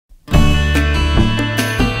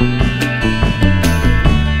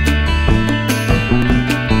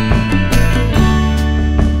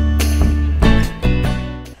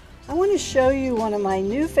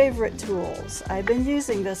favorite tools. I've been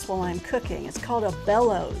using this while I'm cooking. It's called a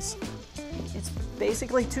bellows. It's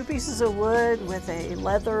basically 2 pieces of wood with a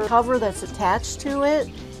leather cover that's attached to it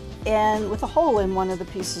and with a hole in one of the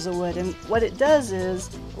pieces of wood. And what it does is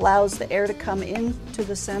allows the air to come into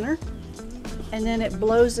the center, and then it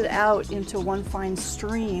blows it out into one fine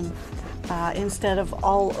stream instead of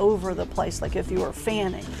all over the place like if you were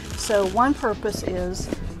fanning. So one purpose is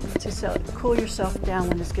to cool yourself down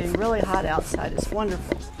when it's getting really hot outside. It's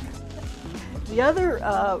wonderful. The other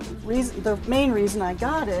the main reason I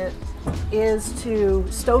got it is to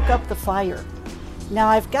stoke up the fire. Now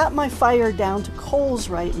I've got my fire down to coals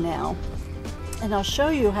right now, and I'll show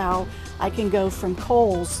you how I can go from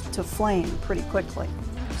coals to flame pretty quickly.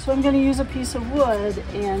 So I'm going to use a piece of wood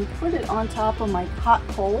and put it on top of my hot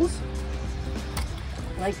coals,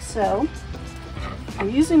 like so. I'm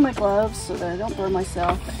using my gloves so that I don't burn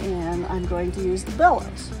myself, and I'm going to use the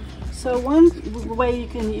bellows. So one way you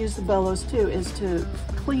can use the bellows too is to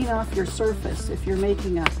clean off your surface. If you're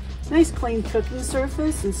making a nice clean cooking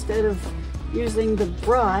surface, instead of using the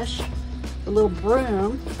brush, the little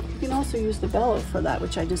broom, you can also use the bellow for that,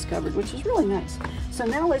 which I discovered, which is really nice. So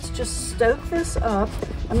now let's just stoke this up.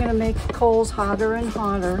 I'm going to make the coals hotter and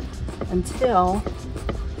hotter until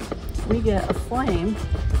we get a flame.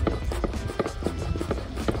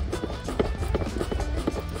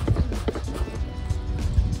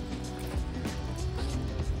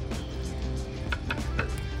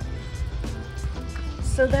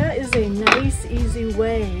 So that is a nice, easy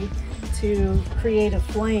way to create a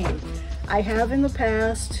flame. I have in the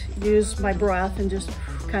past used my breath and just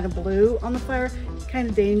kind of blew on the fire. Kind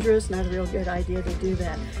of dangerous, not a real good idea to do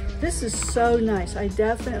that. This is so nice. I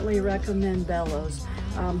definitely recommend bellows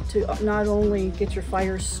to not only get your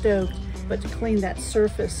fire stoked, but to clean that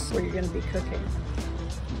surface where you're going to be cooking.